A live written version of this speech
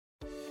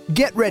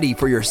Get ready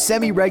for your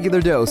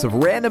semi-regular dose of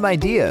random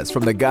ideas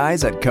from the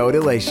guys at Code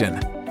Elation.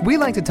 We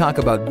like to talk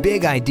about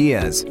big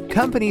ideas,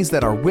 companies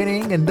that are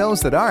winning and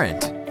those that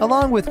aren't,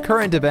 along with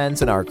current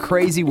events in our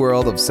crazy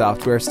world of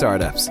software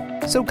startups.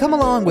 So come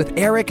along with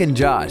Eric and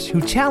Josh,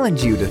 who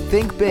challenge you to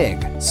think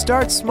big,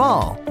 start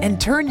small, and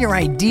turn your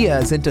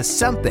ideas into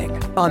something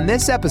on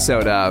this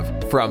episode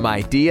of From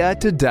Idea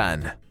to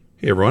Done.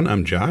 Hey everyone,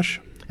 I'm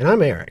Josh. And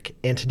I'm Eric.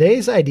 And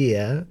today's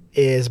idea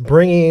is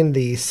bringing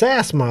the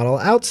SaaS model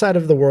outside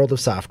of the world of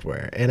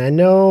software. And I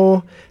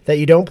know that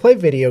you don't play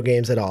video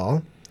games at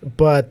all,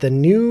 but the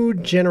new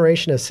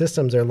generation of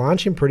systems are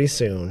launching pretty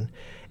soon.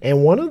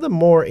 And one of the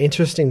more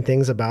interesting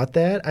things about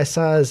that I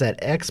saw is that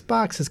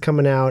Xbox is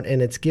coming out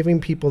and it's giving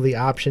people the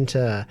option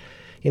to,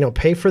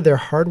 pay for their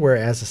hardware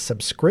as a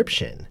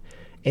subscription.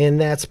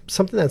 And that's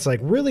something that's like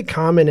really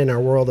common in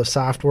our world of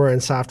software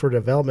and software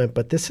development,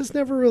 but this has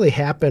never really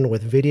happened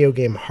with video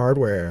game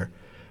hardware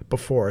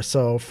before.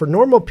 So for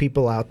normal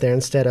people out there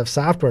instead of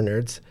software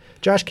nerds,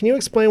 Josh, can you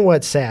explain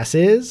what SaaS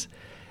is?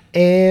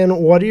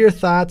 And what are your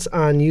thoughts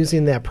on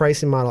using that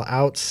pricing model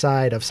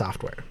outside of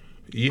software?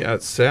 Yeah,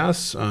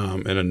 SaaS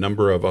and a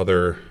number of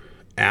other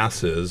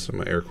asses, I'm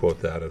going to air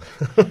quote that.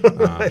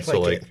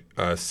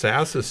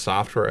 SaaS is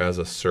software as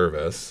a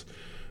service.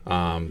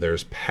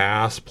 There's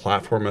PaaS,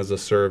 platform as a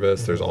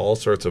service. There's all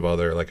sorts of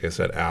other, like I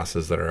said,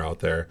 asses that are out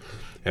there.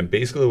 And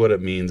basically what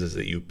it means is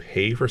that you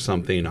pay for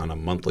something on a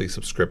monthly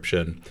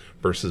subscription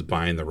versus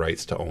buying the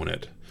rights to own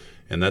it.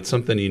 And that's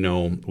something,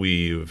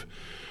 we've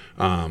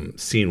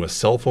seen with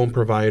cell phone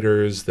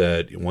providers,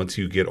 that once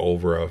you get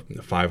over a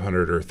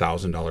 $500 or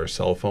 $1,000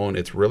 cell phone,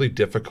 it's really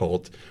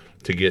difficult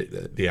to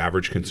get the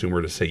average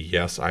consumer to say,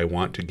 yes, I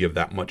want to give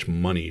that much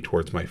money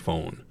towards my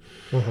phone.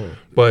 Mm-hmm.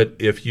 But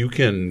if you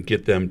can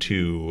get them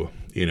to,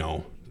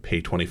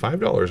 pay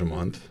 $25 a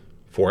month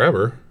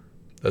forever,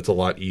 that's a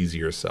lot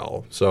easier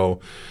sell. So,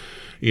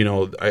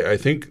 I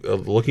think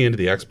looking into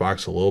the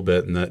Xbox a little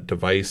bit, and that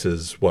device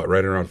is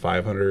right around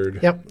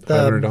 $500? Yep.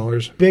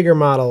 $500? Bigger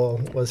model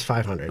was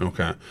 $500.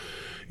 Okay.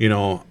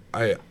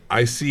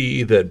 I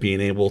see that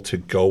being able to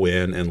go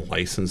in and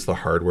license the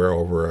hardware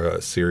over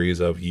a series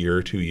of year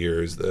or 2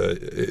 years,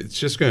 it's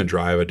just going to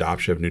drive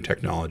adoption of new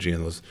technology,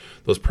 and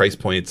those price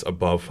points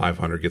above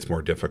 $500 gets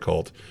more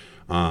difficult.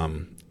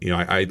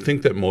 I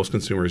think that most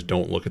consumers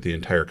don't look at the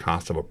entire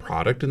cost of a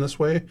product in this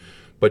way,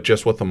 but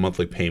just what the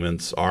monthly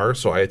payments are.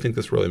 So I think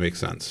this really makes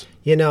sense.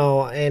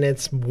 And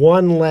it's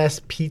one less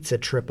pizza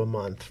trip a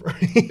month,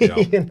 right?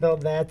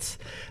 Yeah.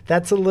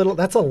 That's a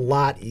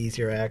lot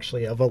easier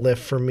actually of a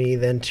lift for me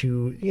than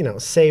to,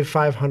 save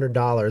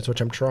 $500,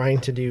 which I'm trying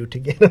to do to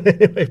get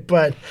anyway.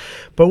 But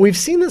we've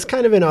seen this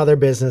kind of in other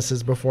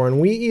businesses before, and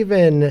we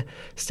even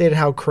stated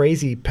how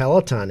crazy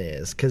Peloton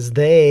is, because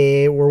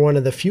they were one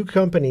of the few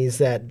companies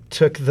that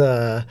took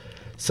the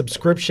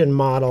subscription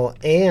model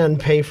and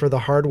pay for the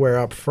hardware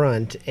up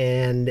front,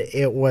 and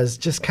it was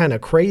just kind of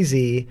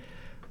crazy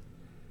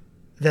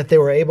that they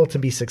were able to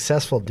be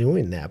successful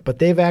doing that.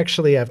 But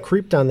I've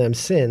creeped on them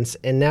since,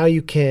 and now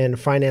you can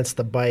finance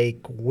the bike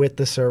with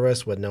the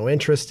service with no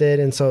interest in.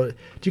 And so do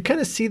you kind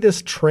of see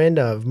this trend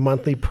of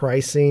monthly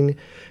pricing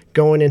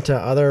going into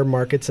other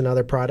markets and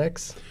other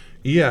products?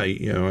 Yeah,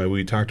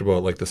 we talked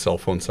about like the cell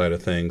phone side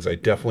of things. I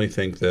definitely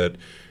think that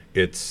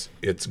it's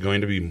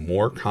going to be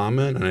more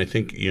common, and I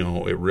think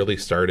it really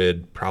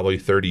started probably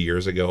 30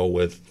 years ago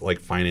with like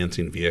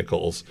financing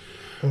vehicles.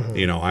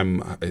 Mm-hmm.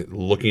 I'm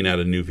looking at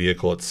a new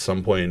vehicle at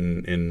some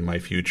point in my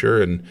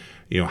future, and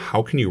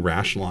how can you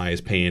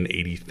rationalize paying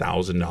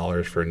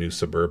 $80,000 for a new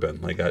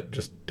Suburban? Like, that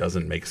just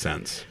doesn't make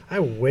sense. I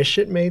wish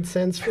it made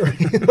sense for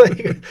me.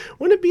 Like,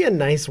 wouldn't it be a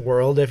nice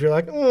world if you're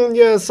like,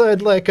 yes,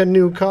 I'd like a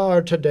new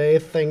car today,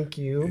 thank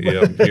you.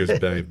 Yeah, here's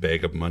a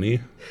bag of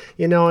money.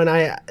 And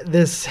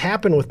this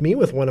happened with me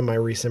with one of my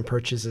recent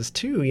purchases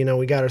too.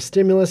 We got our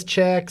stimulus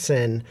checks,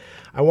 and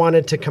I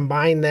wanted to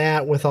combine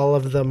that with all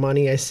of the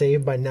money I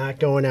saved by not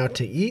going out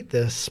to eat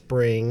this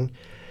spring.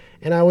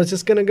 And I was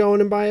just going to go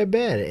in and buy a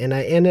bed. And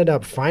I ended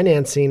up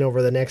financing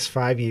over the next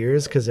 5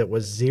 years because it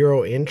was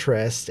zero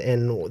interest.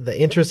 And the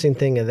interesting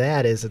thing of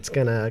that is it's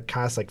going to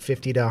cost like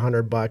 $50 to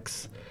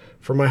 $100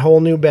 for my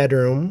whole new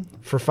bedroom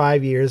for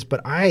 5 years.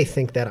 But I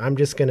think that I'm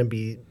just going to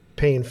be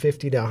paying $50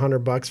 to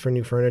 $100 for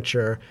new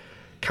furniture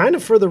kind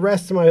of for the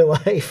rest of my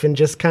life, and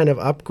just kind of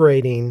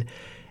upgrading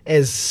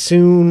as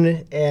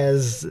soon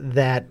as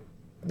that,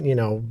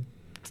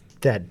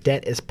 that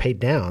debt is paid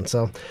down.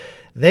 So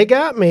they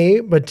got me,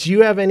 but do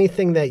you have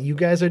anything that you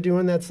guys are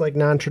doing that's like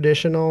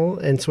non-traditional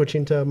and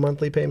switching to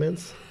monthly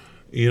payments?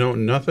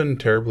 Nothing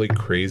terribly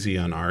crazy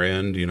on our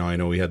end. I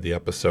know we had the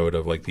episode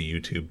of like the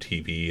YouTube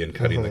TV and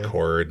cutting the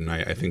cord, and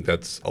I think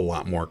that's a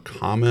lot more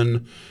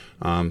common.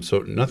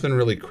 So nothing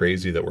really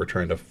crazy that we're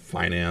trying to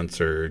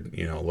finance or,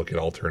 look at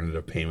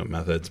alternative payment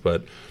methods.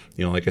 But,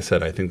 like I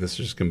said, I think this is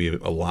just going to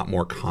be a lot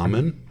more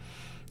common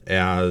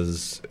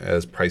as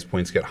price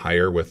points get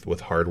higher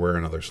with hardware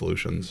and other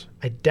solutions.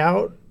 I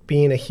doubt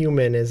being a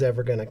human is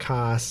ever going to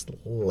cost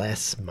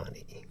less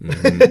money.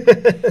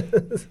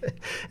 Mm-hmm.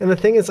 And the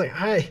thing is, like,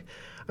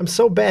 I'm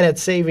so bad at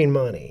saving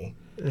money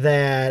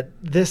that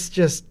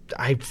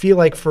I feel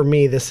like for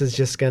me, this is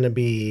just going to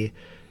be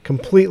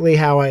completely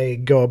how I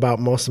go about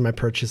most of my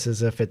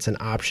purchases if it's an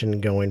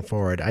option going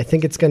forward. I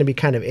think it's going to be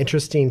kind of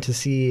interesting to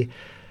see,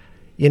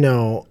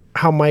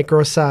 how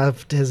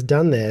Microsoft has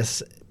done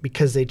this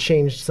because they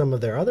changed some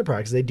of their other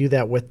products. They do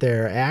that with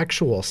their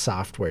actual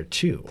software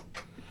too.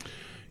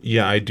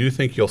 Yeah, I do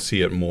think you'll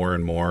see it more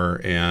and more.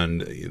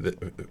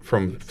 And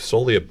from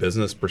solely a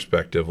business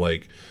perspective,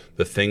 like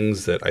the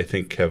things that I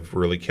think have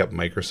really kept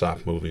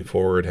Microsoft moving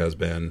forward has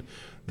been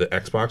the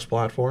Xbox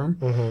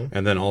platform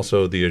and then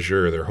also the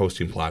Azure, their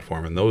hosting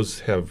platform. And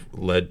those have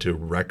led to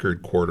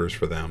record quarters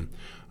for them.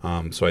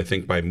 So I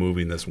think by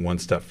moving this one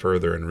step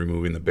further and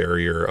removing the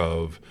barrier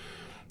of,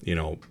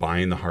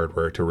 buying the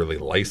hardware to really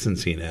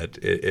licensing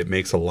it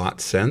makes a lot of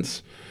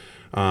sense.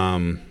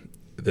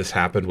 This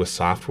happened with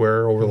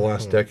software over the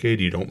last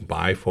decade. You don't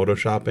buy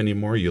Photoshop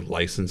anymore. You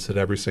license it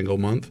every single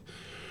month.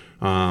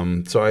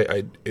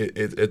 So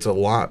it's a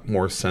lot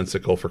more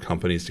sensical for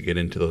companies to get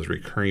into those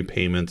recurring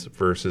payments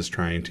versus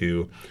trying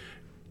to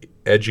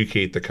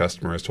educate the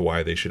customer as to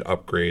why they should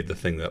upgrade the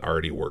thing that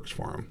already works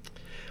for them.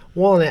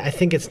 Well, and I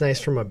think it's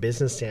nice from a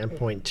business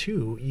standpoint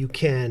too.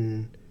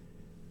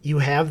 You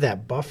have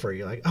that buffer.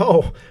 You're like,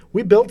 oh,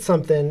 we built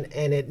something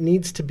and it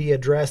needs to be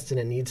addressed and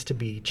it needs to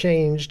be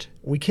changed.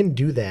 We can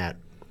do that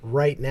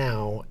right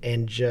now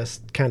and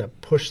just kind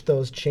of push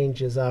those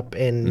changes up,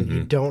 and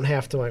you don't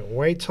have to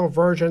wait till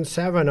version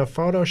 7 of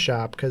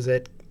Photoshop because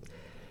it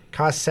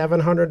costs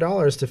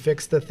 $700 to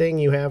fix the thing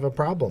you have a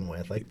problem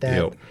with. Like that.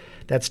 Yep.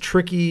 That's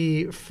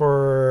tricky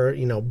for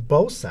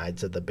both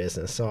sides of the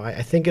business. So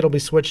I think it'll be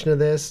switching to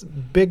this.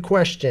 Big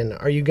question: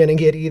 are you going to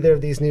get either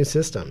of these new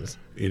systems?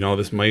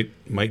 This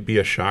might be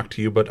a shock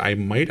to you, but I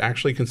might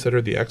actually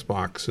consider the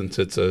Xbox since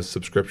it's a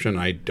subscription.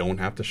 I don't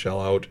have to shell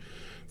out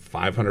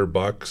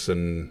 $500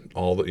 and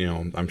all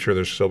the. I'm sure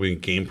there's still being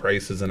game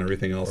prices and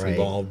everything else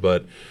involved,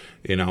 but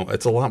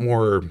it's a lot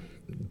more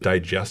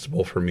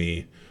digestible for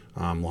me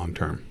long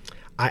term.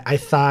 I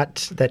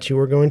thought that you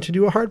were going to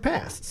do a hard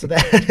pass. So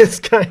that is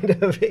kind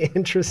of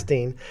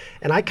interesting.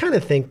 And I kind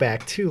of think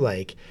back to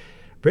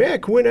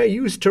back when I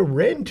used to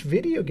rent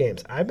video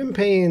games. I've been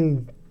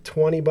paying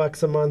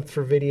 $20 a month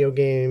for video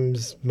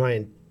games my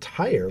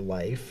entire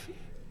life.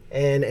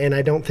 And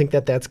I don't think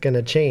that that's going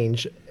to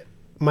change.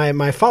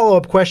 My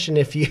follow-up question,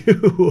 if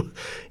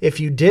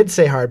you did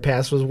say hard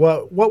pass, was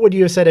what would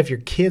you have said if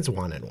your kids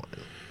wanted one?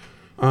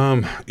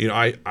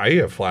 I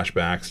have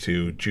flashbacks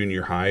to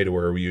junior high to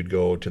where you'd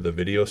go to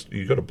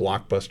you'd go to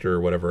Blockbuster or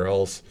whatever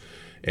else,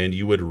 and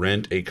you would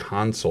rent a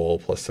console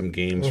plus some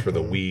games for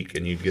the week,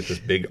 and you'd get this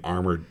big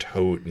armored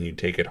tote, and you'd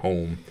take it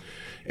home,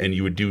 and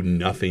you would do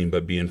nothing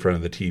but be in front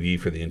of the TV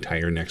for the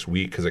entire next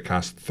week because it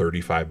cost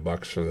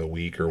 $35 for the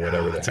week or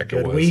whatever the heck it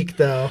was. Good week,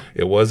 though.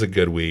 It was a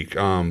good week.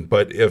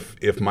 But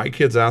if my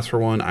kids asked for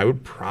one, I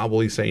would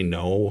probably say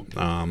no.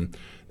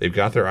 They've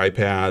got their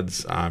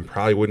iPads.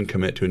 Probably wouldn't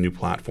commit to a new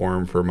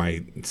platform for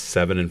my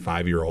 7 and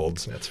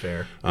 5-year-olds. That's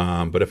fair.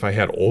 But if I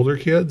had older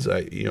kids,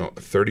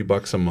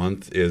 $30 a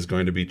month is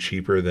going to be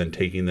cheaper than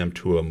taking them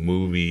to a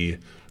movie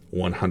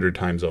 100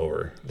 times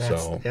over.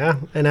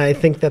 Yeah, and I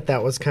think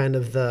that was kind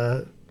of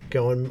the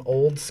going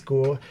old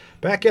school.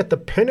 Back at the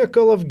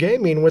pinnacle of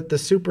gaming with the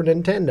Super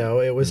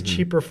Nintendo, it was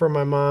cheaper for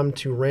my mom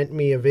to rent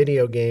me a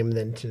video game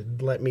than to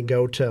let me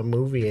go to a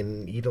movie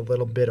and eat a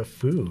little bit of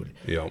food.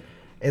 Yep.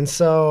 And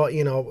so,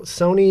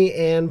 Sony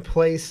and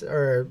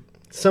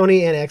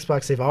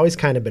Xbox, they've always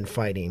kind of been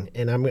fighting.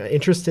 And I'm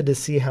interested to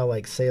see how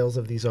sales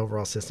of these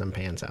overall system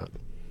pans out.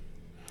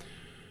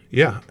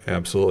 Yeah,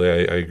 absolutely.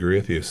 I agree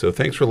with you. So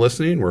thanks for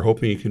listening. We're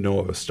hoping you can know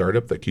of a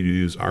startup that could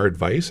use our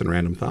advice and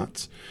random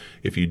thoughts.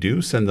 If you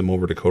do, send them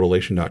over to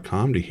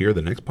Codilation.com to hear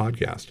the next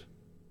podcast.